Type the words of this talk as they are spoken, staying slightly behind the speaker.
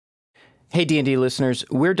Hey, D&D listeners,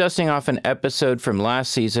 we're dusting off an episode from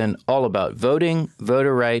last season all about voting,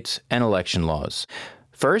 voter rights, and election laws.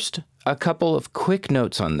 First, a couple of quick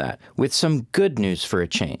notes on that, with some good news for a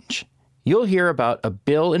change. You'll hear about a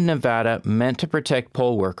bill in Nevada meant to protect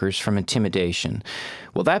poll workers from intimidation.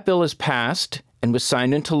 Well, that bill is passed and was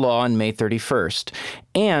signed into law on May 31st.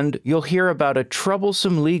 And you'll hear about a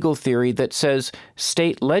troublesome legal theory that says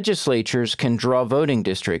state legislatures can draw voting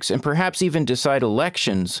districts and perhaps even decide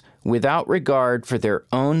elections without regard for their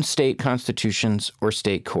own state constitutions or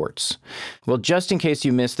state courts. Well, just in case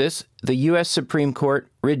you missed this, the U.S. Supreme Court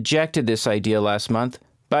rejected this idea last month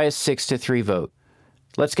by a 6-3 vote.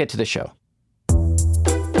 Let's get to the show.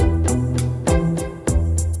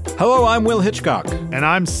 Hello, I'm Will Hitchcock. And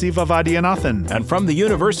I'm Siva Vaidyanathan. And from the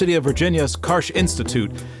University of Virginia's Karsh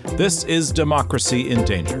Institute, this is Democracy in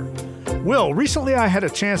Danger. Will, recently I had a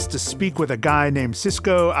chance to speak with a guy named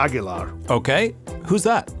Cisco Aguilar. Okay, who's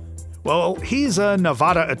that? Well, he's a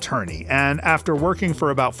Nevada attorney, and after working for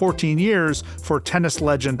about 14 years for tennis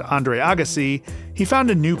legend Andre Agassi, he found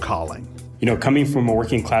a new calling. You know, coming from a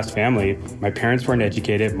working class family, my parents weren't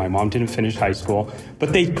educated, my mom didn't finish high school,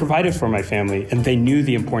 but they provided for my family and they knew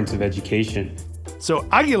the importance of education. So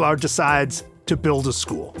Aguilar decides to build a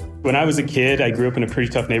school. When I was a kid, I grew up in a pretty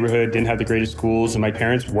tough neighborhood, didn't have the greatest schools, and my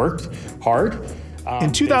parents worked hard.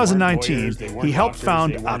 In 2019, he helped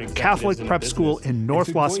found a Catholic prep school in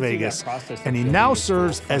North Las Vegas, and he now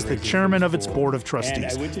serves as the chairman of its board of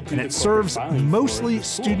trustees. And it serves mostly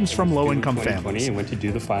students from low-income families.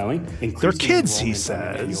 They're kids, he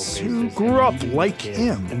says, who grew up like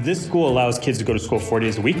him. And this school allows kids to go to school 4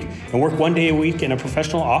 days a week and work 1 day a week in a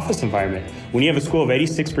professional office environment. When you have a school of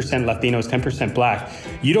 86% Latinos, 10% Black,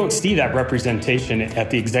 you don't see that representation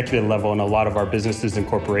at the executive level in a lot of our businesses and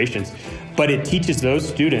corporations. But it teaches those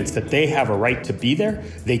students that they have a right to be there,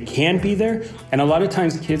 they can be there, and a lot of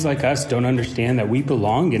times kids like us don't understand that we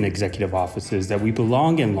belong in executive offices, that we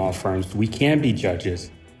belong in law firms, we can be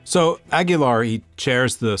judges. So Aguilar, he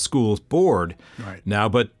chairs the school's board now,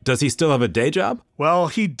 but does he still have a day job? Well,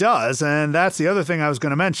 he does, and that's the other thing I was going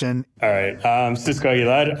to mention. All right, I'm Cisco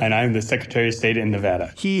Aguilar, and I'm the Secretary of State in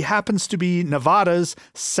Nevada. He happens to be Nevada's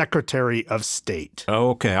Secretary of State.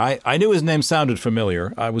 Okay, I knew his name sounded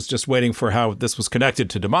familiar. I was just waiting for how this was connected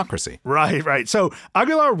to democracy. Right. So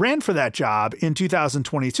Aguilar ran for that job in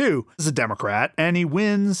 2022 as a Democrat, and he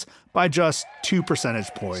wins by just 2 percentage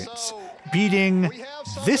points. Beating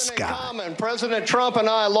this guy. President Trump and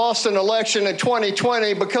I lost an election in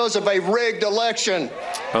 2020 because of a rigged election.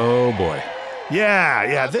 Oh, boy.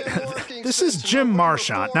 Yeah. This is Jim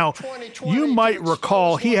Marchant. Now, you might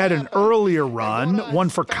recall he had an earlier run, one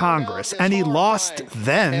for Congress, and he lost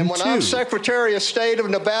then, and when I'm Secretary of State of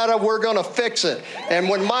Nevada, we're going to fix it. And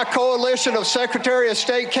when my coalition of Secretary of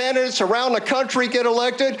State candidates around the country get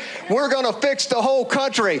elected, we're going to fix the whole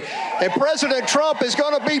country. And President Trump is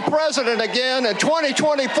going to be president again in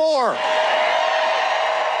 2024.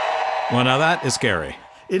 Well, now that is scary.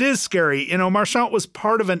 It is scary. You know, Marchant was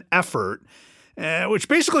part of an effort which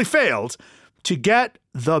basically failed, to get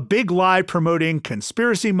the big lie promoting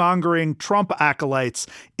conspiracy-mongering Trump acolytes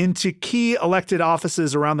into key elected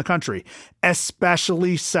offices around the country,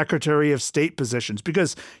 especially Secretary of State positions.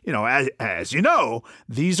 Because, you know, as you know,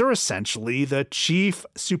 these are essentially the chief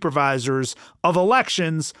supervisors of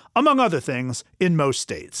elections, among other things, in most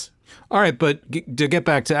states. All right, but to get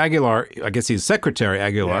back to Aguilar, I guess he's Secretary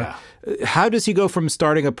Aguilar. Yeah. How does he go from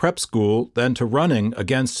starting a prep school then to running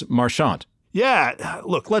against Marchant? Yeah,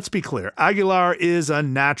 look, let's be clear. Aguilar is a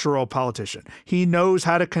natural politician. He knows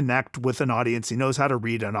how to connect with an audience. He knows how to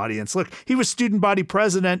read an audience. Look, he was student body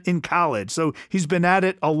president in college, so he's been at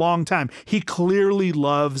it a long time. He clearly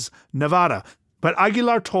loves Nevada. But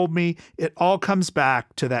Aguilar told me it all comes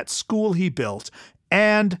back to that school he built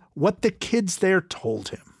and what the kids there told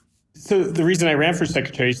him. So the reason I ran for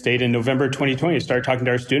Secretary of State in November 2020 is start talking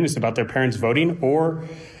to our students about their parents voting or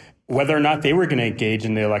whether or not they were going to engage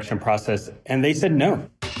in the election process. And they said no.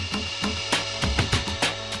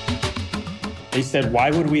 They said, why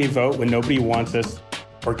would we vote when nobody wants us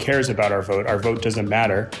or cares about our vote? Our vote doesn't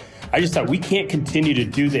matter. I just thought we can't continue to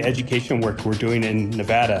do the education work we're doing in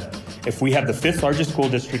Nevada if we have the 5th largest school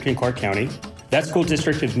district in Clark County. That school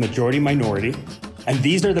district is majority minority. And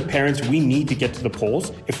these are the parents we need to get to the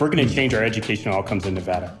polls if we're going to change our educational outcomes in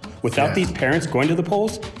Nevada. Without these parents going to the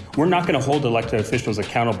polls, we're not going to hold elected officials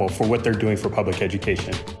accountable for what they're doing for public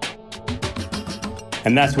education.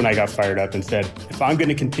 And that's when I got fired up and said, if I'm going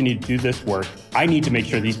to continue to do this work, I need to make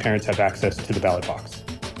sure these parents have access to the ballot box.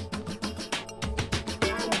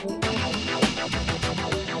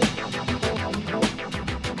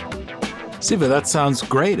 Siva, that sounds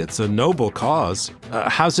great. It's a noble cause.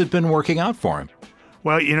 How's it been working out for him?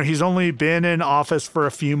 Well, he's only been in office for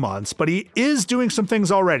a few months, but he is doing some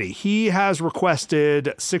things already. He has requested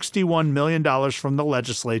 $61 million from the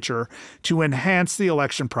legislature to enhance the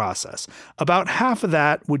election process. About half of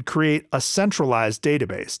that would create a centralized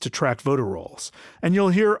database to track voter rolls. And you'll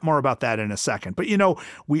hear more about that in a second. But,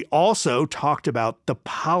 we also talked about the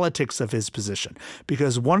politics of his position,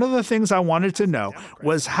 because one of the things I wanted to know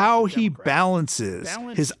was how he balances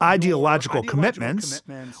his ideological commitments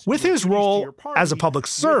with his role as a public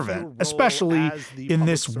servant, especially in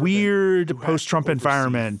this weird post-Trump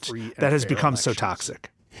environment that has become so toxic.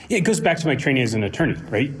 Yeah, it goes back to my training as an attorney,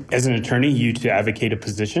 right? As an attorney, you to advocate a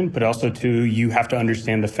position, but also you have to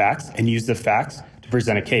understand the facts and use the facts to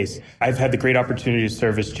present a case. I've had the great opportunity to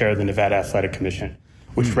serve as chair of the Nevada Athletic Commission,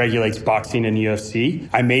 which regulates boxing and UFC.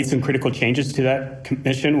 I made some critical changes to that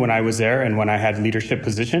commission when I was there and when I had leadership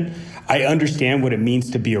position. I understand what it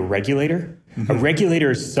means to be a regulator. Mm-hmm. A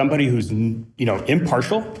regulator is somebody who's,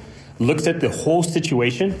 impartial, looks at the whole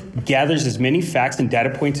situation, gathers as many facts and data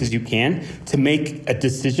points as you can to make a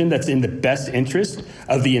decision that's in the best interest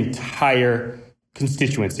of the entire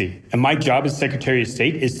constituency. And my job as Secretary of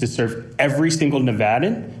State is to serve every single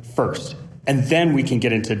Nevadan first. And then we can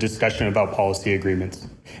get into discussion about policy agreements.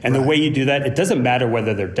 And the way you do that, it doesn't matter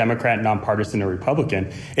whether they're Democrat, nonpartisan, or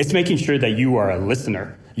Republican. It's making sure that you are a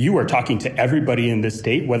listener. You are talking to everybody in this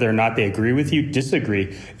state, whether or not they agree with you,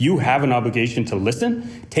 disagree. You have an obligation to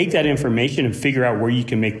listen, take that information, and figure out where you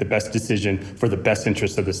can make the best decision for the best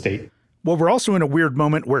interest of the state. Well, we're also in a weird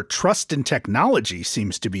moment where trust in technology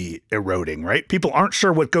seems to be eroding, right? People aren't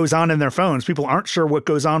sure what goes on in their phones. People aren't sure what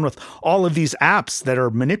goes on with all of these apps that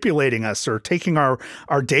are manipulating us or taking our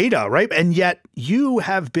data, right? And yet you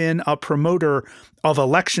have been a promoter of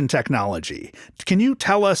election technology. Can you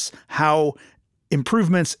tell us how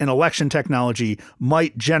improvements in election technology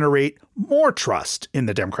might generate more trust in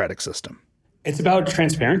the democratic system? It's about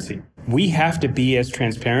transparency. We have to be as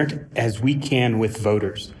transparent as we can with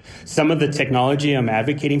voters. Some of the technology I'm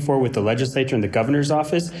advocating for with the legislature and the governor's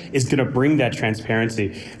office is going to bring that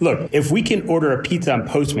transparency. Look, if we can order a pizza on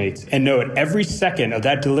Postmates and know at every second of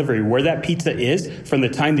that delivery where that pizza is from the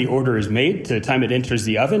time the order is made to the time it enters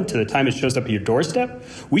the oven to the time it shows up at your doorstep,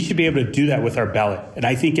 we should be able to do that with our ballot. And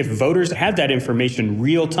I think if voters had that information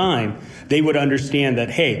real time, they would understand that,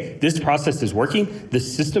 hey, this process is working, the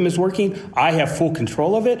system is working, I have full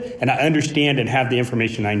control of it, and I understand and have the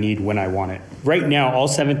information I need when I want it. Right now, all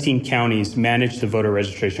 17 counties manage the voter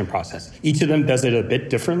registration process. Each of them does it a bit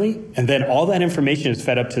differently, and then all that information is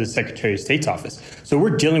fed up to the Secretary of State's office. So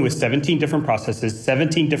we're dealing with 17 different processes,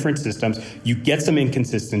 17 different systems. You get some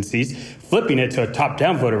inconsistencies. Flipping it to a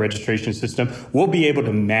top-down voter registration system, we'll be able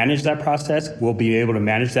to manage that process, we'll be able to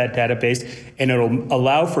manage that database, and it'll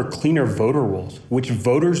allow for cleaner voter rolls, which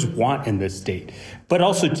voters want in this state. But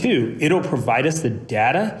also, too, it'll provide us the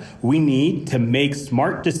data we need to make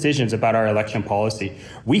smart decisions about our election policy.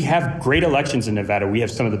 We have great elections in Nevada. We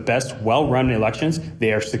have some of the best well-run elections.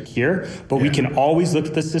 They are secure, but we can always look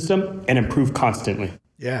at the system and improve constantly.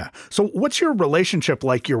 Yeah. So what's your relationship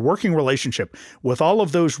like, your working relationship with all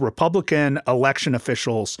of those Republican election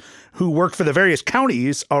officials who work for the various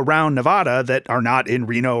counties around Nevada that are not in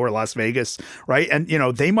Reno or Las Vegas, right? And,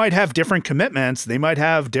 they might have different commitments. They might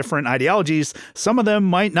have different ideologies. Some of them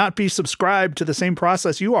might not be subscribed to the same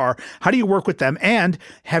process you are. How do you work with them? And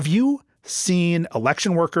have you seen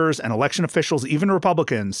election workers and election officials, even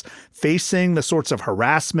Republicans, facing the sorts of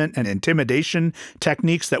harassment and intimidation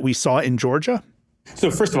techniques that we saw in Georgia?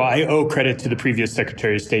 So first of all, I owe credit to the previous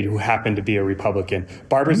Secretary of State who happened to be a Republican.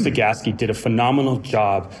 Barbara Zagaski did a phenomenal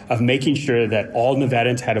job of making sure that all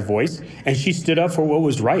Nevadans had a voice, and she stood up for what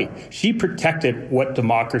was right. She protected what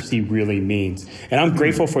democracy really means. And I'm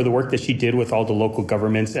grateful for the work that she did with all the local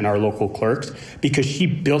governments and our local clerks, because she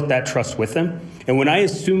built that trust with them. And when I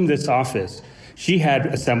assumed this office, she had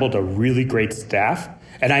assembled a really great staff.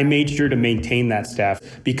 And I made sure to maintain that staff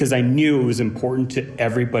because I knew it was important to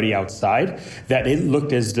everybody outside that it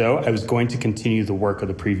looked as though I was going to continue the work of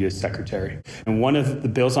the previous secretary. And one of the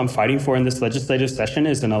bills I'm fighting for in this legislative session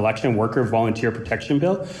is an election worker volunteer protection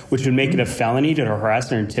bill, which would make it a felony to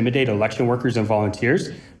harass or intimidate election workers and volunteers,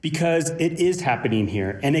 because it is happening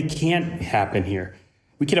here and it can't happen here.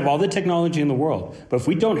 We could have all the technology in the world, but if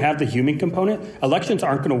we don't have the human component, elections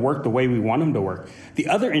aren't going to work the way we want them to work. The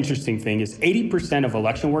other interesting thing is 80% of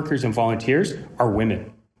election workers and volunteers are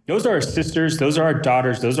women. Those are our sisters, those are our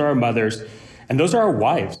daughters, those are our mothers, and those are our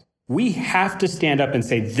wives. We have to stand up and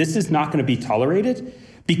say this is not going to be tolerated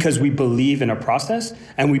because we believe in a process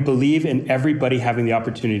and we believe in everybody having the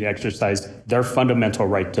opportunity to exercise their fundamental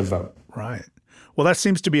right to vote. Right. Well, that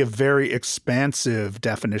seems to be a very expansive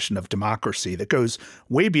definition of democracy that goes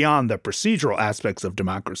way beyond the procedural aspects of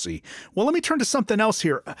democracy. Well, let me turn to something else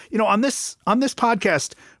here. On this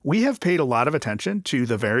podcast, we have paid a lot of attention to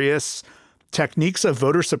the various techniques of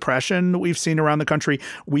voter suppression we've seen around the country.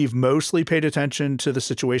 We've mostly paid attention to the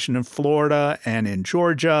situation in Florida and in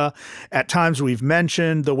Georgia. At times, we've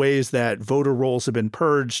mentioned the ways that voter rolls have been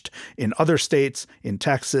purged in other states, in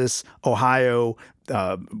Texas, Ohio,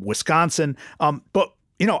 Wisconsin. But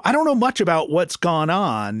I don't know much about what's gone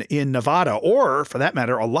on in Nevada or, for that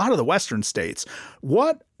matter, a lot of the Western states.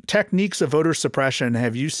 What techniques of voter suppression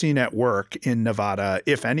have you seen at work in Nevada,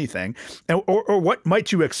 if anything, or what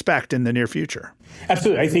might you expect in the near future?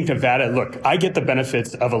 Absolutely. I think Nevada, look, I get the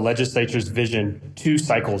benefits of a legislature's vision 2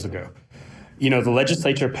 cycles ago. The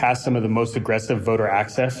legislature passed some of the most aggressive voter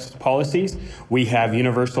access policies. We have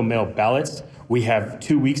universal mail ballots. We have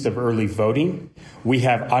 2 weeks of early voting. We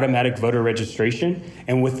have automatic voter registration.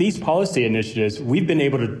 And with these policy initiatives, we've been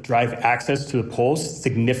able to drive access to the polls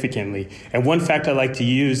significantly. And one fact I like to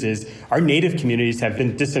use is our Native communities have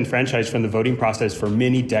been disenfranchised from the voting process for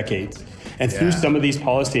many decades. And through some of these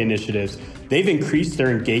policy initiatives, they've increased their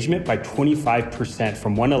engagement by 25%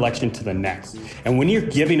 from one election to the next. And when you're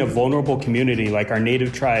giving a vulnerable community like our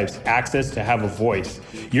Native tribes access to have a voice,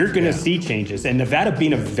 you're going to see changes. And Nevada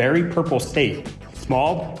being a very purple state,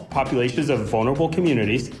 small populations of vulnerable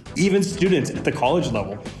communities, even students at the college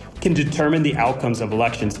level, can determine the outcomes of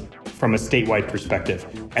elections from a statewide perspective.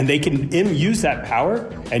 And they can use that power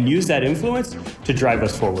and use that influence to drive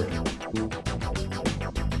us forward.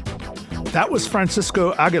 That was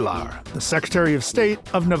Francisco Aguilar, the Secretary of State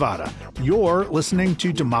of Nevada. You're listening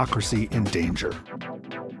to Democracy in Danger.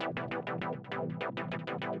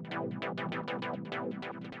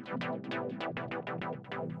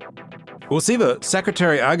 Well, Siva,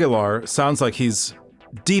 Secretary Aguilar sounds like he's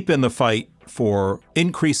deep in the fight for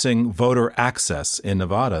increasing voter access in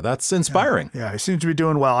Nevada. That's inspiring. Yeah, he seems to be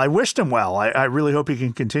doing well. I wished him well. I really hope he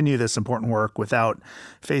can continue this important work without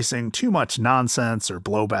facing too much nonsense or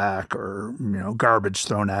blowback or, garbage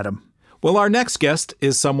thrown at him. Well, our next guest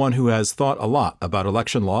is someone who has thought a lot about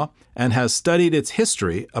election law and has studied its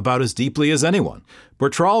history about as deeply as anyone.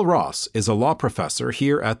 Bertrall Ross is a law professor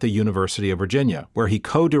here at the University of Virginia, where he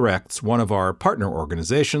co-directs one of our partner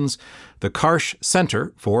organizations, the Karsh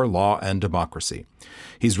Center for Law and Democracy.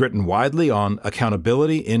 He's written widely on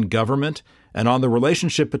accountability in government and on the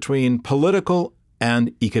relationship between political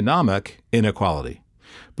and economic inequality.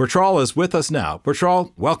 Bertrall is with us now.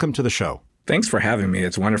 Bertrall, welcome to the show. Thanks for having me.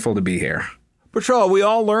 It's wonderful to be here. Bertrall, we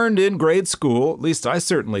all learned in grade school, at least I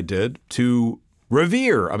certainly did, to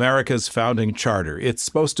revere America's founding charter. It's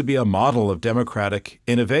supposed to be a model of democratic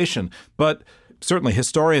innovation, but certainly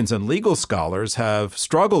historians and legal scholars have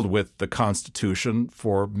struggled with the Constitution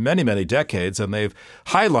for many, many decades, and they've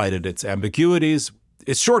highlighted its ambiguities,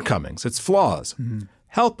 its shortcomings, its flaws. Mm-hmm.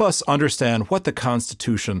 Help us understand what the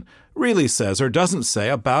Constitution really says or doesn't say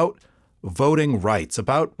about voting rights,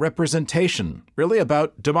 about representation, really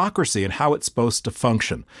about democracy and how it's supposed to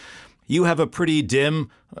function. You have a pretty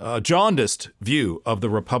dim, jaundiced view of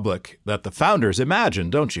the republic that the founders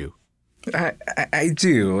imagined, don't you? I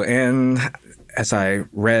do. And as I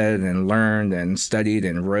read and learned and studied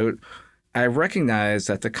and wrote, I recognized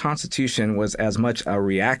that the Constitution was as much a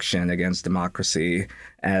reaction against democracy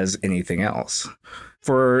as anything else.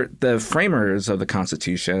 For the framers of the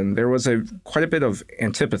Constitution, there was quite a bit of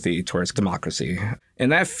antipathy towards democracy.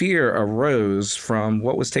 And that fear arose from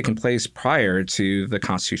what was taking place prior to the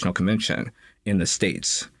Constitutional Convention in the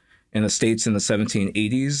states. In the states in the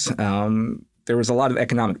 1780s, there was a lot of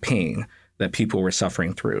economic pain that people were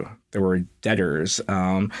suffering through. There were debtors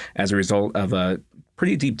as a result of a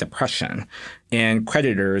pretty deep depression, and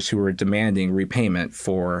creditors who were demanding repayment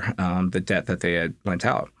for the debt that they had lent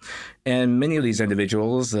out. And many of these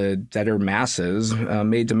individuals, the debtor masses,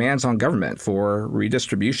 made demands on government for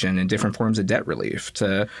redistribution and different forms of debt relief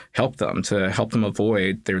to help them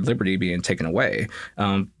avoid their liberty being taken away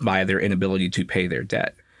by their inability to pay their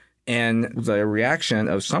debt. And the reaction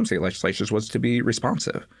of some state legislatures was to be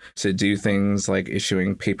responsive, to do things like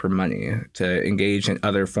issuing paper money, to engage in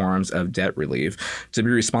other forms of debt relief, to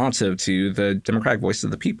be responsive to the democratic voice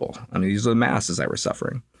of the people. I mean, these are the masses that were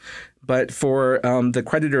suffering. But for the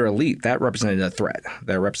creditor elite, that represented a threat.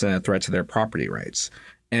 That represented a threat to their property rights.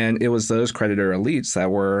 And it was those creditor elites that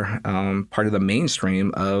were part of the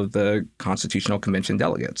mainstream of the Constitutional Convention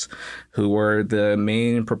delegates, who were the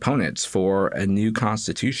main proponents for a new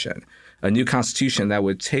constitution. a new constitution that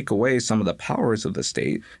would take away some of the powers of the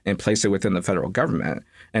state and place it within the federal government,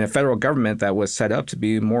 and a federal government that was set up to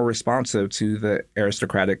be more responsive to the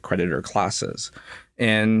aristocratic creditor classes.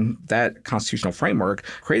 And that constitutional framework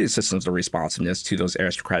created systems of responsiveness to those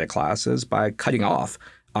aristocratic classes by cutting off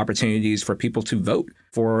opportunities for people to vote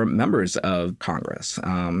for members of Congress.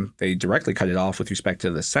 They directly cut it off with respect to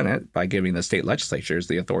the Senate by giving the state legislatures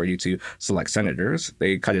the authority to select senators.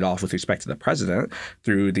 They cut it off with respect to the president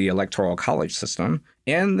through the electoral college system.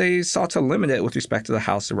 And they sought to limit it with respect to the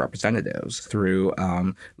House of Representatives through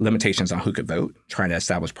limitations on who could vote, trying to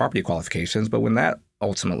establish property qualifications. But when that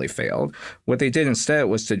ultimately failed, what they did instead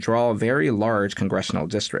was to draw very large congressional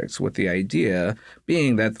districts, with the idea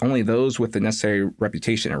being that only those with the necessary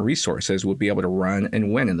reputation and resources would be able to run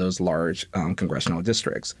and win in those large congressional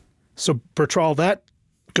districts. So, Bertrall, that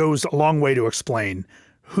goes a long way to explain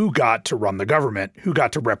who got to run the government, who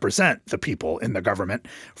got to represent the people in the government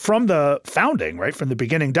from the founding, right, from the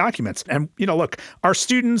beginning documents. And, look, our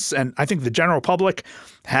students and I think the general public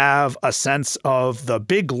have a sense of the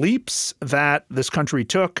big leaps that this country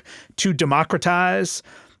took to democratize,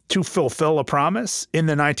 to fulfill a promise in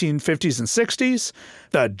the 1950s and 60s.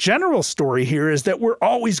 The general story here is that we're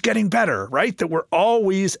always getting better, right? That we're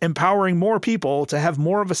always empowering more people to have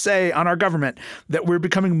more of a say on our government, that we're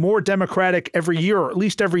becoming more democratic every year, or at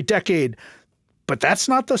least every decade. But that's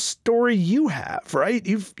not the story you have, right?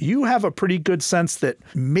 You have a pretty good sense that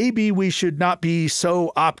maybe we should not be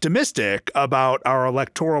so optimistic about our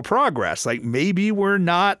electoral progress. Like maybe we're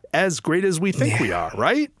not as great as we think we are,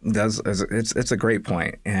 right? It's a great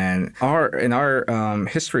point. And our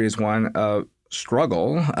history is one of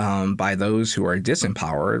struggle by those who are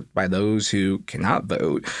disempowered, by those who cannot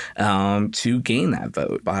vote, to gain that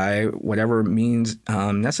vote by whatever means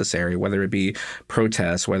necessary, whether it be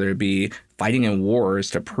protests, whether it be fighting in wars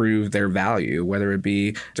to prove their value, whether it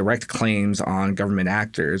be direct claims on government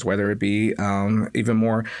actors, whether it be even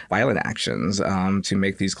more violent actions to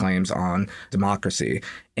make these claims on democracy.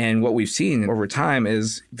 And what we've seen over time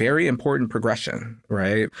is very important progression,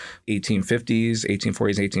 right? 1840s,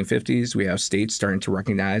 1850s, we have states starting to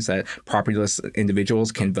recognize that propertyless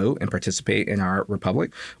individuals can vote and participate in our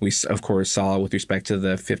republic. We, of course, saw with respect to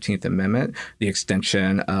the 15th Amendment, the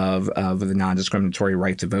extension of the non-discriminatory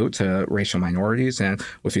right to vote to racial minorities, and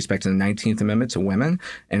with respect to the 19th Amendment to women,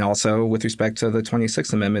 and also with respect to the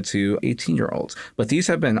 26th Amendment to 18-year-olds. But these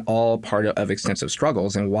have been all part of extensive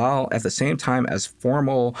struggles. And while at the same time as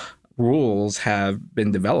formal rules have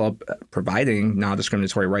been developed providing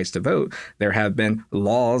non-discriminatory rights to vote, there have been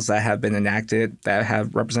laws that have been enacted that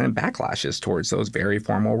have represented backlashes towards those very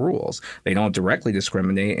formal rules. They don't directly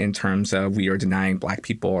discriminate in terms of we are denying Black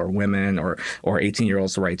people or women or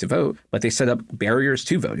 18-year-olds the right to vote, but they set up barriers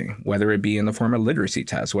to voting, whether it be in the form of literacy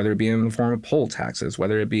tests, whether it be in the form of poll taxes,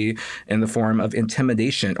 whether it be in the form of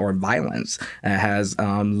intimidation or violence. It has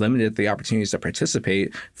limited the opportunities to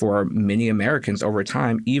participate for many Americans over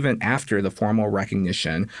time, even after the formal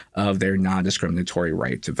recognition of their non-discriminatory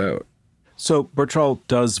right to vote. So, Bertrall,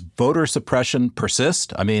 does voter suppression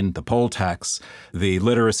persist? I mean, the poll tax, the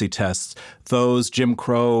literacy tests, those Jim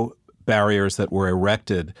Crow barriers that were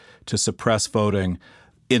erected to suppress voting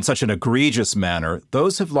in such an egregious manner,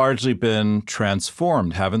 those have largely been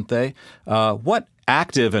transformed, haven't they? What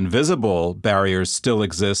active and visible barriers still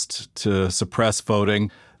exist to suppress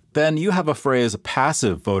voting? Then you have a phrase,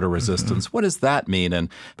 passive voter resistance. Mm-hmm. What does that mean, and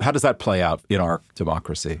how does that play out in our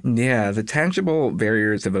democracy? Yeah, the tangible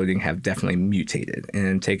barriers to voting have definitely mutated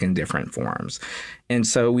and taken different forms. And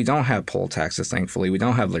so we don't have poll taxes, thankfully. We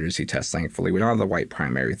don't have literacy tests, thankfully. We don't have the white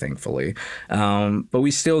primary, thankfully. But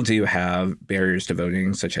we still do have barriers to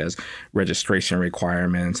voting, such as registration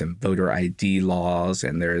requirements and voter ID laws.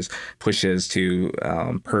 And there's pushes to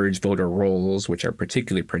purge voter rolls, which are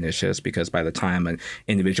particularly pernicious because by the time an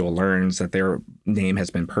individual learns that their name has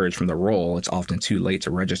been purged from the roll, it's often too late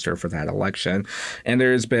to register for that election. And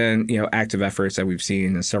there's been, active efforts that we've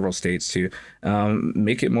seen in several states to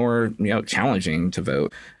make it more, challenging to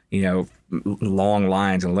vote. Long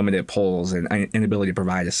lines and limited polls and inability to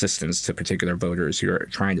provide assistance to particular voters who are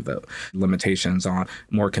trying to vote. Limitations on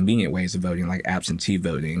more convenient ways of voting, like absentee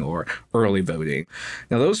voting or early voting.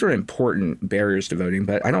 Now, those are important barriers to voting,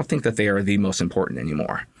 but I don't think that they are the most important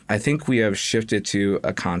anymore. I think we have shifted to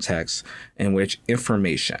a context in which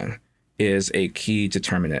information is a key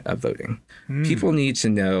determinant of voting. People need to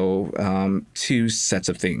know two sets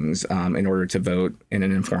of things in order to vote in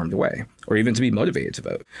an informed way, or even to be motivated to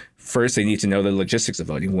vote. First, they need to know the logistics of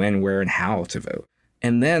voting, when, where, and how to vote.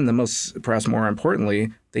 And then perhaps more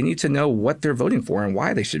importantly, they need to know what they're voting for and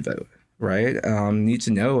why they should vote, right? Need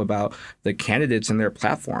to know about the candidates and their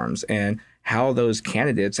platforms and how those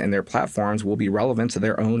candidates and their platforms will be relevant to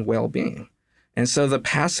their own well-being. And so the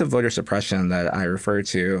passive voter suppression that I refer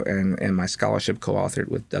to and my scholarship co-authored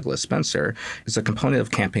with Douglas Spencer is a component of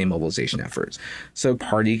campaign mobilization efforts. So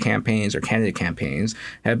party campaigns or candidate campaigns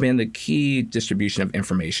have been the key distribution of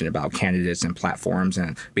information about candidates and platforms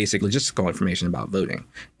and basically logistical information about voting.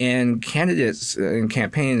 And candidates and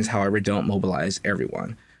campaigns, however, don't mobilize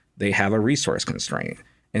everyone. They have a resource constraint.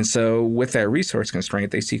 And so with that resource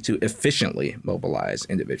constraint, they seek to efficiently mobilize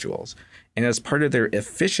individuals. And as part of their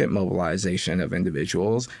efficient mobilization of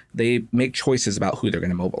individuals, they make choices about who they're going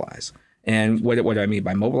to mobilize. And what do I mean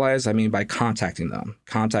by mobilize? I mean by contacting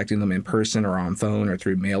them in person or on phone or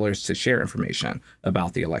through mailers to share information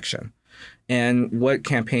about the election. And what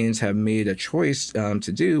campaigns have made a choice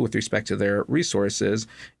to do with respect to their resources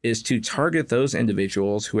is to target those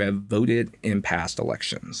individuals who have voted in past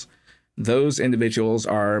elections. Those individuals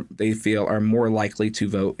they feel are more likely to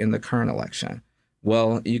vote in the current election.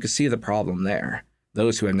 Well, you can see the problem there.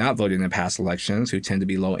 Those who have not voted in past elections, who tend to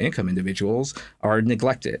be low-income individuals, are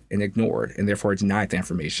neglected and ignored, and therefore denied the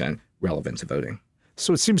information relevant to voting.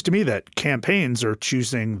 So it seems to me that campaigns are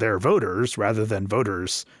choosing their voters rather than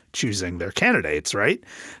voters choosing their candidates, right?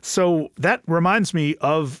 So that reminds me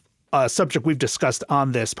of a subject we've discussed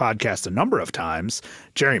on this podcast a number of times,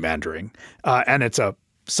 gerrymandering. And it's a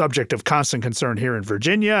subject of constant concern here in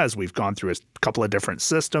Virginia as we've gone through a couple of different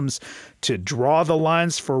systems to draw the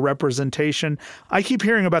lines for representation. I keep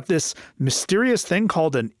hearing about this mysterious thing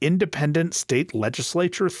called an independent state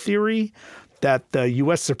legislature theory that the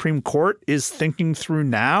U.S. Supreme Court is thinking through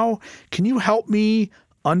now. Can you help me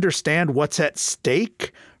understand what's at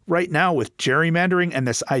stake right now with gerrymandering and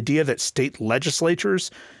this idea that state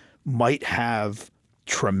legislatures might have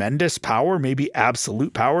tremendous power, maybe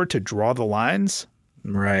absolute power, to draw the lines?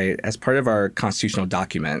 Right. As part of our constitutional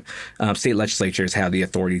document, state legislatures have the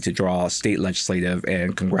authority to draw state legislative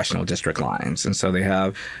and congressional district lines. And so they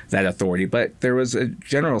have that authority. But there was a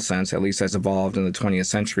general sense, at least as evolved in the 20th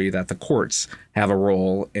century, that the courts have a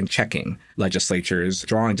role in checking legislatures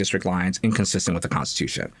drawing district lines inconsistent with the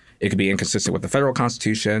Constitution. It could be inconsistent with the federal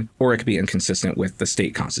Constitution, or it could be inconsistent with the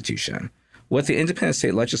state Constitution. What the independent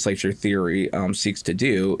state legislature theory seeks to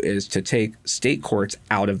do is to take state courts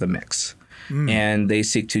out of the mix. And they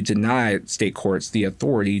seek to deny state courts the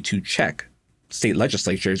authority to check state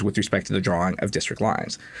legislatures with respect to the drawing of district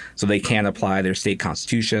lines. So they can apply their state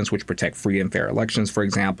constitutions, which protect free and fair elections, for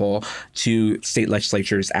example, to state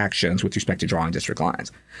legislatures' actions with respect to drawing district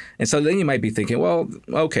lines. And so then you might be thinking, well,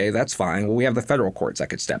 okay, that's fine. Well, we have the federal courts that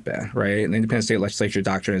could step in, right? And the independent state legislature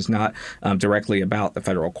doctrine is not directly about the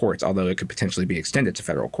federal courts, although it could potentially be extended to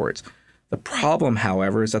federal courts. The problem,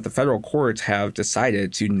 however, is that the federal courts have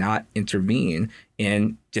decided to not intervene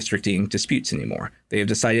in districting disputes anymore. They have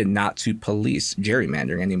decided not to police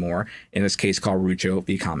gerrymandering anymore, in this case called Rucho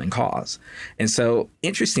v. Common Cause. And so,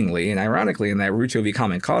 interestingly and ironically, in that Rucho v.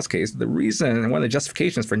 Common Cause case, the reason and one of the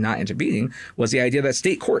justifications for not intervening was the idea that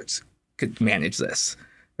state courts could manage this,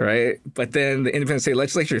 right? But then the independent state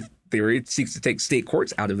legislature theory seeks to take state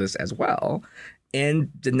courts out of this as well and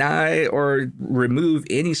deny or remove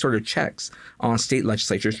any sort of checks on state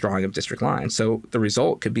legislatures drawing up district lines. So the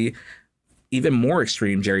result could be even more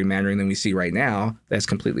extreme gerrymandering than we see right now that's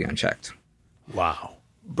completely unchecked. Wow.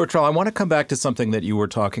 Bertrall, I want to come back to something that you were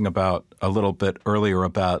talking about a little bit earlier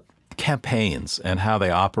about campaigns and how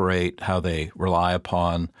they operate, how they rely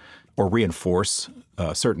upon or reinforce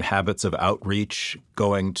certain habits of outreach,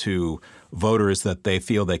 going to voters that they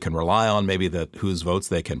feel they can rely on, maybe that whose votes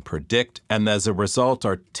they can predict, and as a result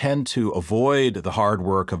tend to avoid the hard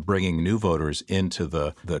work of bringing new voters into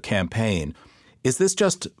the campaign. Is this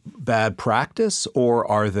just bad practice, or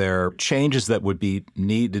are there changes that would be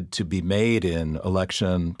needed to be made in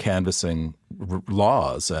election canvassing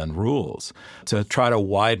laws and rules to try to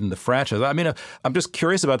widen the franchise? I mean, I'm just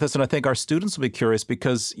curious about this, and I think our students will be curious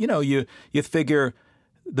because, you figure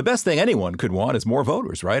the best thing anyone could want is more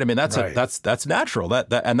voters, right? I mean, that's natural.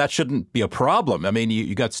 That shouldn't be a problem. I mean,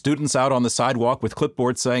 you got students out on the sidewalk with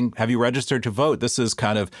clipboards saying, "Have you registered to vote?" This is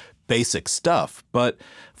kind of basic stuff. But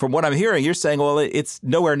from what I'm hearing, you're saying, well, it's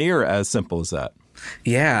nowhere near as simple as that.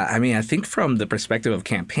 Yeah, I mean, I think from the perspective of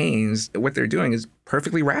campaigns, what they're doing is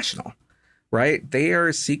perfectly rational, right? They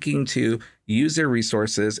are seeking to use their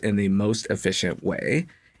resources in the most efficient way.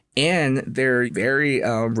 And they're very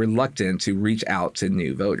reluctant to reach out to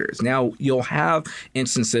new voters. Now, you'll have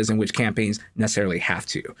instances in which campaigns necessarily have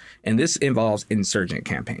to. And this involves insurgent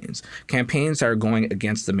campaigns. Campaigns are going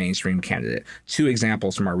against the mainstream candidate. Two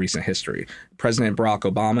examples from our recent history. President Barack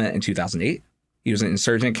Obama in 2008 He was an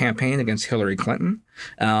insurgent campaign against Hillary Clinton,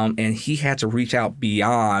 and he had to reach out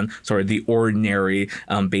beyond sort of the ordinary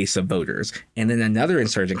base of voters. And then another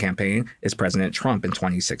insurgent campaign is President Trump in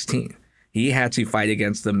 2016. He had to fight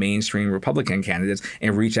against the mainstream Republican candidates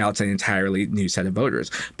and reach out to an entirely new set of voters.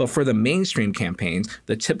 But for the mainstream campaigns,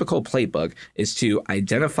 the typical playbook is to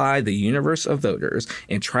identify the universe of voters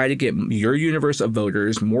and try to get your universe of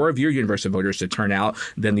voters, more of your universe of voters to turn out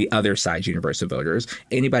than the other side's universe of voters.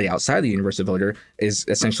 Anybody outside the universe of voter is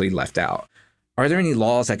essentially left out. Are there any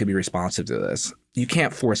laws that could be responsive to this? You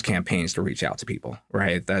can't force campaigns to reach out to people,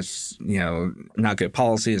 right? That's, not good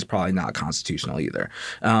policy. It's probably not constitutional either.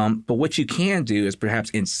 But what you can do is perhaps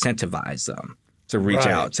incentivize them to reach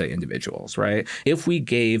out to individuals, right? If we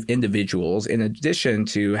gave individuals, in addition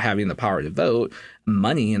to having the power to vote,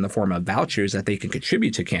 money in the form of vouchers that they can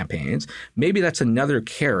contribute to campaigns, maybe that's another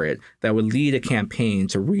carrot that would lead a campaign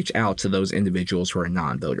to reach out to those individuals who are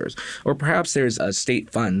non-voters. Or perhaps there's a state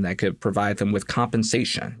fund that could provide them with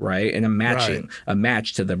compensation, right? And a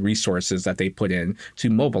match to the resources that they put in to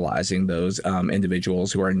mobilizing those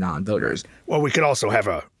individuals who are non-voters. Well, we could also have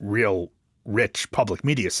a real rich public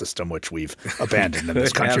media system, which we've abandoned in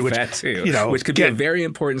this country, which could be a very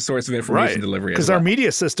important source of information delivery. Because our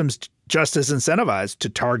media system's just as incentivized to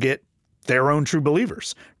target their own true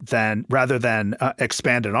believers rather than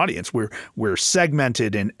expand an audience. We're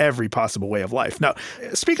segmented in every possible way of life. Now,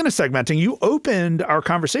 speaking of segmenting, you opened our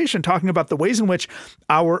conversation talking about the ways in which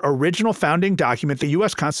our original founding document, the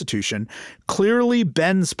U.S. Constitution, clearly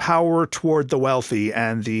bends power toward the wealthy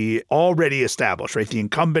and the already established, right, the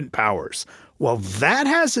incumbent powers. Well, that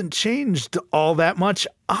hasn't changed all that much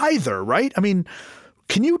either, right? I mean,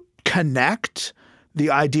 can you connect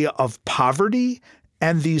the idea of poverty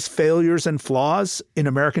and these failures and flaws in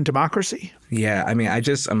American democracy? Yeah, I mean,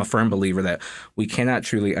 I'm a firm believer that we cannot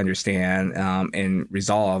truly understand and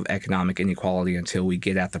resolve economic inequality until we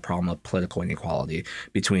get at the problem of political inequality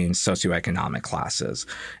between socioeconomic classes.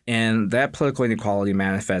 And that political inequality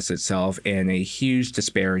manifests itself in a huge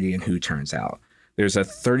disparity in who turns out. There's a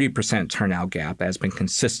 30% turnout gap that has been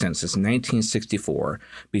consistent since 1964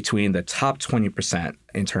 between the top 20%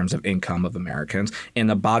 in terms of income of Americans and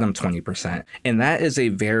the bottom 20%. And that is a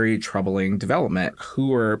very troubling development.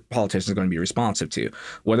 Who are politicians going to be responsive to?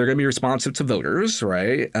 Well, they're going to be responsive to voters,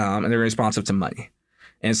 right? And they're responsive to money.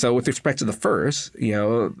 And so with respect to the first,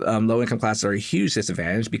 low-income classes are a huge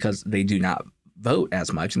disadvantage because they do not vote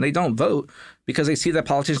as much, and they don't vote because they see that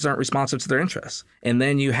politicians aren't responsive to their interests. And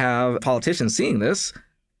then you have politicians seeing this,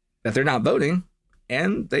 that they're not voting,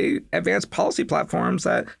 and they advance policy platforms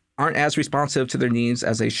that aren't as responsive to their needs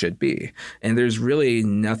as they should be. And there's really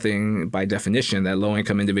nothing by definition that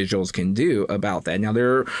low-income individuals can do about that. Now,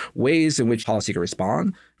 there are ways in which policy can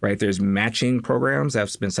respond, right? There's matching programs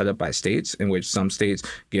that's been set up by states in which some states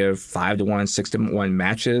give 5-to-1, 6-to-1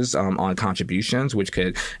 matches on contributions, which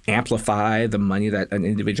could amplify the money that an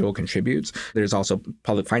individual contributes. There's also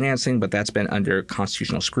public financing, but that's been under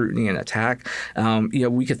constitutional scrutiny and attack.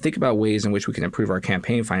 We could think about ways in which we can improve our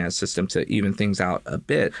campaign finance system to even things out a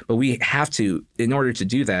bit, but we have to, in order to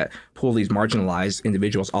do that, pull these marginalized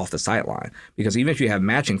individuals off the sideline. Because even if you have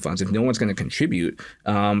matching funds, if no one's going to contribute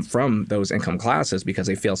from those income classes because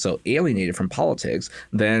they feel so alienated from politics,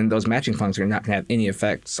 then those matching funds are not going to have any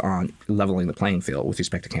effects on leveling the playing field with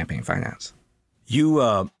respect to campaign finance.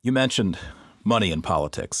 You mentioned money in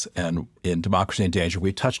politics, and in Democracy in Danger,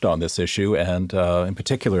 we touched on this issue, and in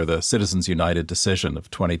particular, the Citizens United decision of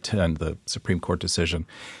 2010, the Supreme Court decision.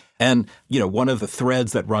 And, one of the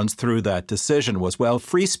threads that runs through that decision was, well,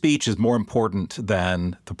 free speech is more important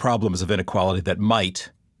than the problems of inequality that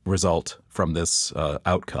might result from this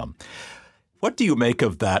outcome. What do you make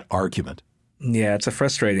of that argument? Yeah, it's a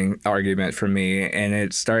frustrating argument for me, and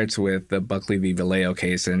it starts with the Buckley v. Vallejo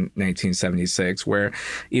case in 1976, where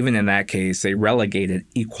even in that case, they relegated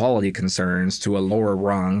equality concerns to a lower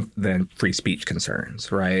rung than free speech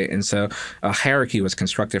concerns, right? And so a hierarchy was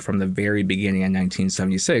constructed from the very beginning in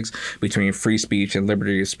 1976 between free speech and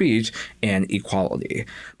liberty of speech and equality.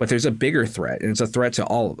 But there's a bigger threat, and it's a threat to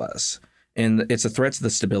all of us, and it's a threat to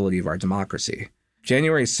the stability of our democracy.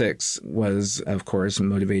 January 6th was, of course,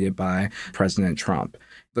 motivated by President Trump.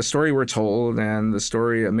 The story we're told, and the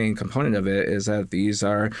story, a main component of it, is that these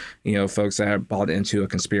are, folks that bought into a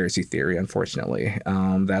conspiracy theory, unfortunately,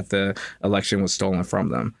 that the election was stolen from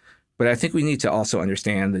them. But I think we need to also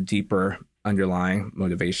understand the deeper underlying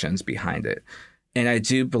motivations behind it. And I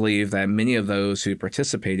do believe that many of those who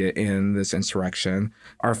participated in this insurrection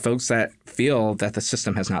are folks that feel that the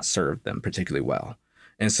system has not served them particularly well.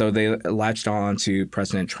 And so they latched on to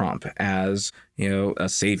President Trump as, a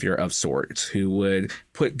savior of sorts who would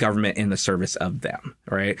put government in the service of them,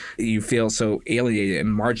 right? You feel so alienated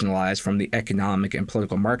and marginalized from the economic and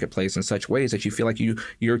political marketplace in such ways that you feel like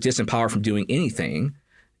you're disempowered from doing anything.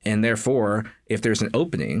 And therefore, if there's an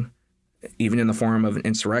opening, even in the form of an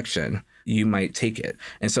insurrection, you might take it.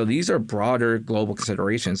 And so these are broader global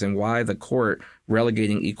considerations, and why the court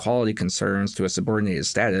relegating equality concerns to a subordinated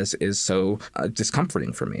status is so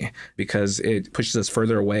discomforting for me, because it pushes us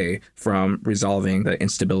further away from resolving the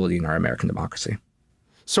instability in our American democracy.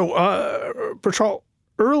 So, Bertrall,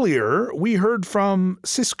 earlier, we heard from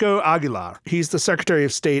Cisco Aguilar. He's the Secretary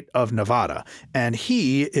of State of Nevada, and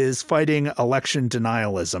he is fighting election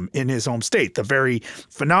denialism in his home state, the very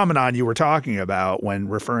phenomenon you were talking about when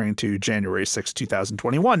referring to January 6,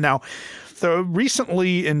 2021. Now, the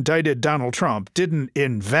recently indicted Donald Trump didn't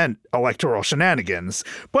invent electoral shenanigans,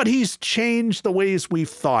 but he's changed the ways we've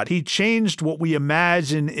thought. He changed what we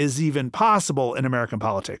imagine is even possible in American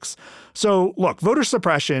politics. So, look, voter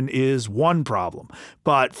suppression is one problem,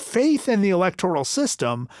 but faith in the electoral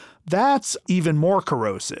system, that's even more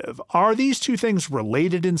corrosive. Are these two things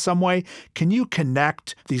related in some way? Can you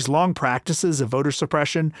connect these long practices of voter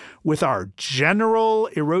suppression with our general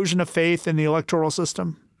erosion of faith in the electoral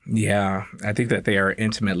system? Yeah, I think that they are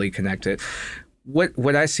intimately connected.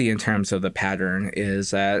 What I see in terms of the pattern is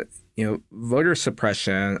that, voter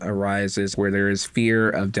suppression arises where there is fear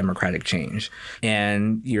of democratic change.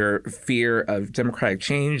 And your fear of democratic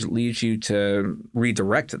change leads you to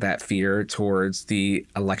redirect that fear towards the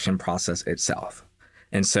election process itself.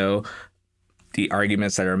 And so the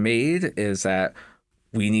arguments that are made is that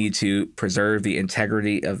we need to preserve the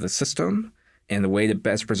integrity of the system. And the way to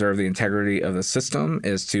best preserve the integrity of the system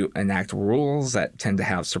is to enact rules that tend to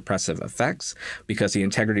have suppressive effects, because the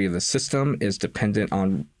integrity of the system is dependent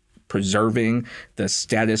on preserving the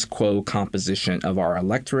status quo composition of our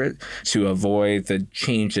electorate to avoid the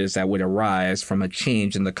changes that would arise from a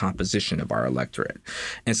change in the composition of our electorate.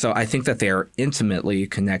 And so I think that they are intimately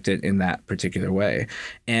connected in that particular way.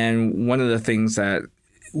 And one of the things that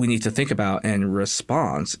we need to think about in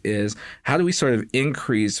response is, how do we sort of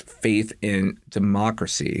increase faith in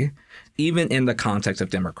democracy, even in the context of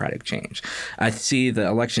democratic change? I see the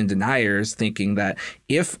election deniers thinking that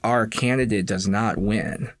if our candidate does not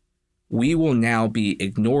win, we will now be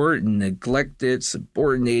ignored, neglected,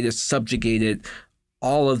 subordinated, subjugated.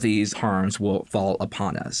 All of these harms will fall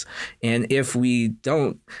upon us. And if we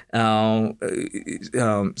don't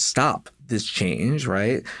stop this change,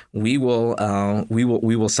 right, we will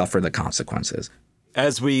suffer the consequences.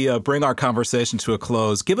 As we bring our conversation to a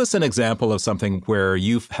close, give us an example of something where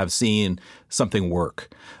you have seen something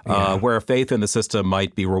work, where faith in the system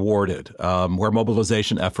might be rewarded, where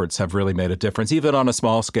mobilization efforts have really made a difference, even on a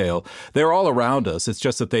small scale. They're all around us. It's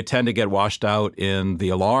just that they tend to get washed out in the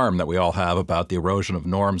alarm that we all have about the erosion of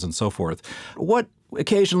norms and so forth. What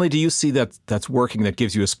occasionally do you see that's working that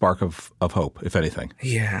gives you a spark of hope, if anything?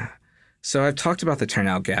 Yeah. So I've talked about the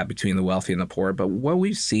turnout gap between the wealthy and the poor, but what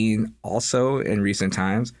we've seen also in recent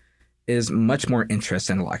times is much more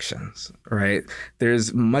interest in elections, right?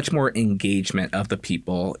 There's much more engagement of the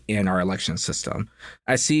people in our election system.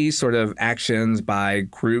 I see sort of actions by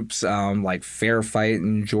groups like Fair Fight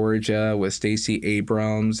in Georgia with Stacey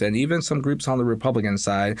Abrams, and even some groups on the Republican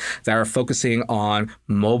side that are focusing on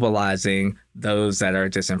mobilizing those that are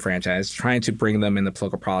disenfranchised, trying to bring them in the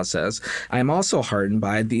political process. I'm also heartened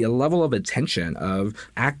by the level of attention of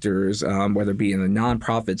actors, whether it be in the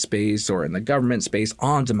nonprofit space or in the government space,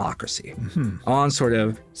 on democracy, on sort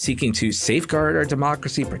of seeking to safeguard our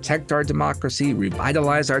democracy, protect our democracy,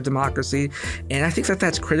 revitalize our democracy. And I think that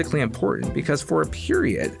that's critically important, because for a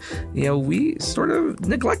period, we sort of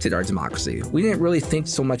neglected our democracy. We didn't really think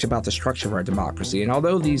so much about the structure of our democracy. And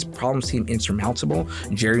although these problems seem insurmountable,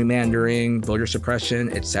 gerrymandering, voter suppression,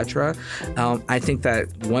 etc., I think that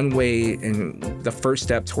one way and the first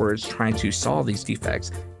step towards trying to solve these defects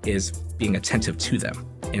is being attentive to them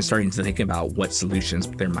and starting to think about what solutions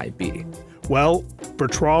there might be. Well,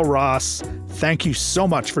 Bertrall Ross, thank you so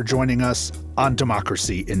much for joining us on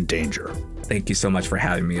Democracy in Danger. Thank you so much for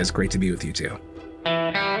having me. It's great to be with you too.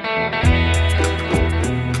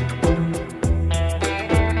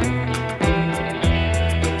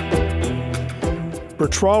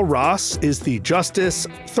 Bertrall Ross is the Justice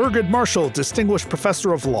Thurgood Marshall Distinguished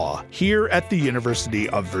Professor of Law here at the University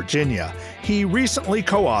of Virginia. He recently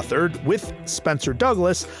co-authored with Spencer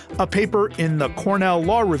Douglas a paper in the Cornell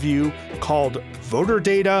Law Review called Voter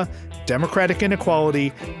Data, Democratic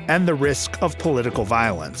Inequality, and the Risk of Political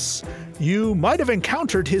Violence. You might have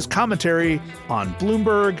encountered his commentary on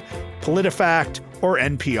Bloomberg, PolitiFact, or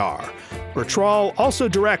NPR. Bertrall also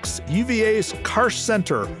directs UVA's Karsh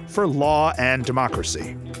Center for Law and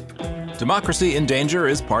Democracy. Democracy in Danger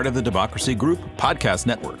is part of the Democracy Group podcast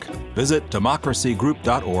network. Visit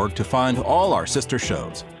democracygroup.org to find all our sister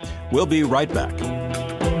shows. We'll be right back.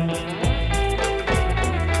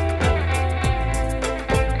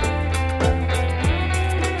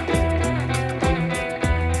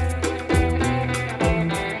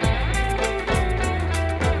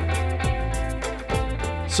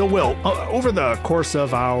 So, Will, over the course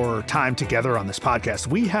of our time together on this podcast,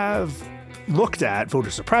 we have looked at voter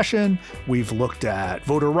suppression. We've looked at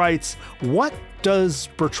voter rights. What does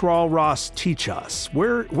Bertrall Ross teach us?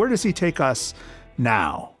 Where does he take us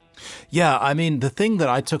now? Yeah, I mean, the thing that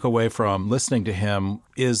I took away from listening to him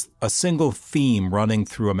is a single theme running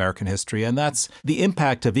through American history, and that's the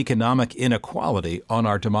impact of economic inequality on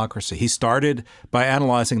our democracy. He started by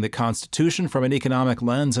analyzing the Constitution from an economic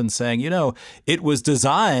lens and saying, it was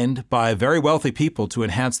designed by very wealthy people to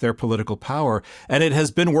enhance their political power, and it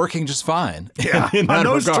has been working just fine. Yeah, in on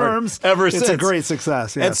those regard, terms, ever it's since. a great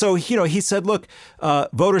success. Yes. And so, he said, look,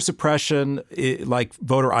 voter suppression, like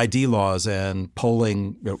voter ID laws and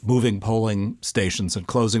polling, moving polling stations and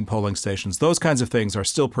closing polling stations, those kinds of things are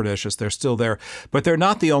still pernicious. They're still there, but they're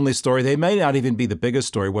not the only story. They may not even be the biggest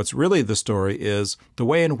story. What's really the story is the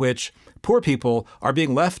way in which poor people are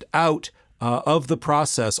being left out of the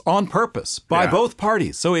process on purpose by both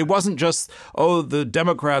parties. So it wasn't just, the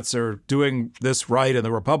Democrats are doing this right and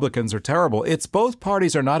the Republicans are terrible. It's both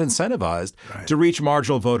parties are not incentivized to reach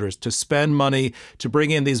marginal voters, to spend money to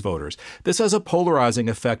bring in these voters. This has a polarizing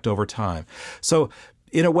effect over time. So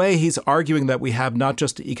in a way, he's arguing that we have not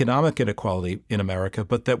just economic inequality in America,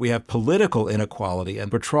 but that we have political inequality.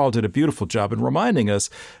 And Bertrall did a beautiful job in reminding us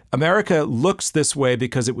America looks this way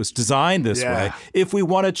because it was designed this way. If we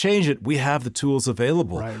want to change it, we have the tools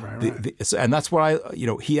available. Right. And that's why,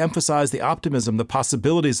 he emphasized the optimism, the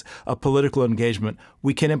possibilities of political engagement.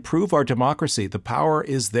 We can improve our democracy. The power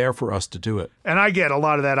is there for us to do it. And I get a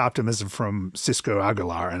lot of that optimism from Cisco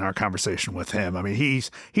Aguilar in our conversation with him. I mean,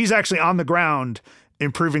 he's actually on the ground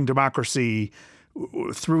improving democracy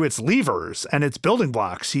through its levers and its building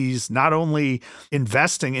blocks. He's not only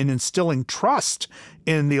investing in instilling trust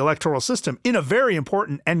in the electoral system in a very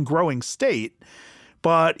important and growing state,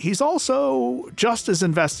 but he's also just as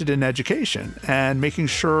invested in education and making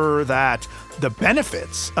sure that the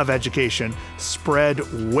benefits of education spread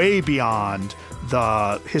way beyond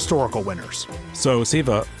the historical winners. So,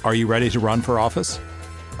 Siva, are you ready to run for office?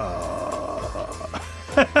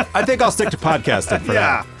 I think I'll stick to podcasting for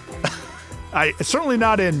now. Certainly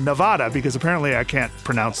not in Nevada, because apparently I can't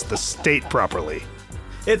pronounce the state properly.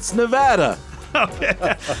 It's Nevada.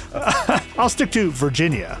 Okay. I'll stick to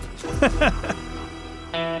Virginia.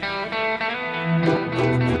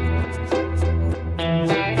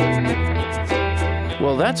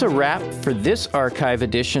 Well, that's a wrap for this archive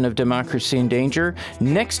edition of Democracy in Danger.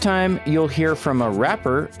 Next time, you'll hear from a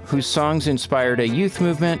rapper whose songs inspired a youth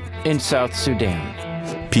movement in South Sudan.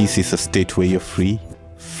 Peace is a state where you're free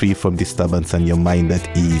from disturbance and your mind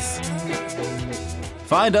at ease.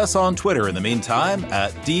 Find us on Twitter in the meantime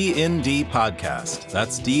at DND Podcast.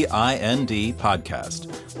 That's DIND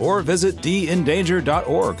Podcast. Or visit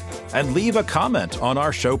dindanger.org and leave a comment on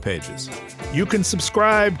our show pages. You can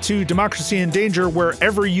subscribe to Democracy in Danger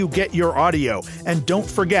wherever you get your audio. And don't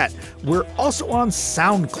forget, we're also on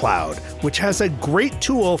SoundCloud, which has a great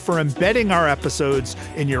tool for embedding our episodes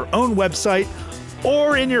in your own website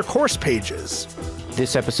or in your course pages.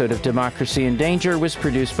 This episode of Democracy in Danger was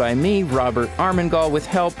produced by me, Robert Armengol, with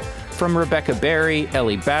help from Rebecca Berry,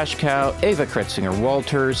 Ellie Bashkow, Ava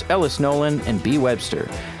Kretzinger-Walters, Ellis Nolan, and B. Webster.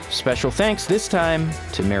 Special thanks this time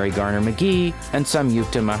to Mary Garner-McGee and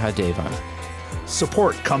Samyukta Mahadevan.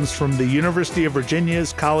 Support comes from the University of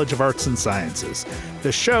Virginia's College of Arts and Sciences.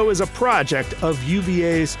 The show is a project of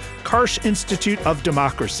UVA's Karsh Institute of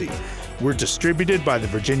Democracy. We're distributed by the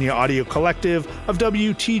Virginia Audio Collective of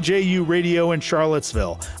WTJU Radio in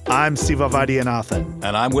Charlottesville. I'm Siva Vaidyanathan.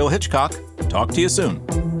 And I'm Will Hitchcock. Talk to you soon.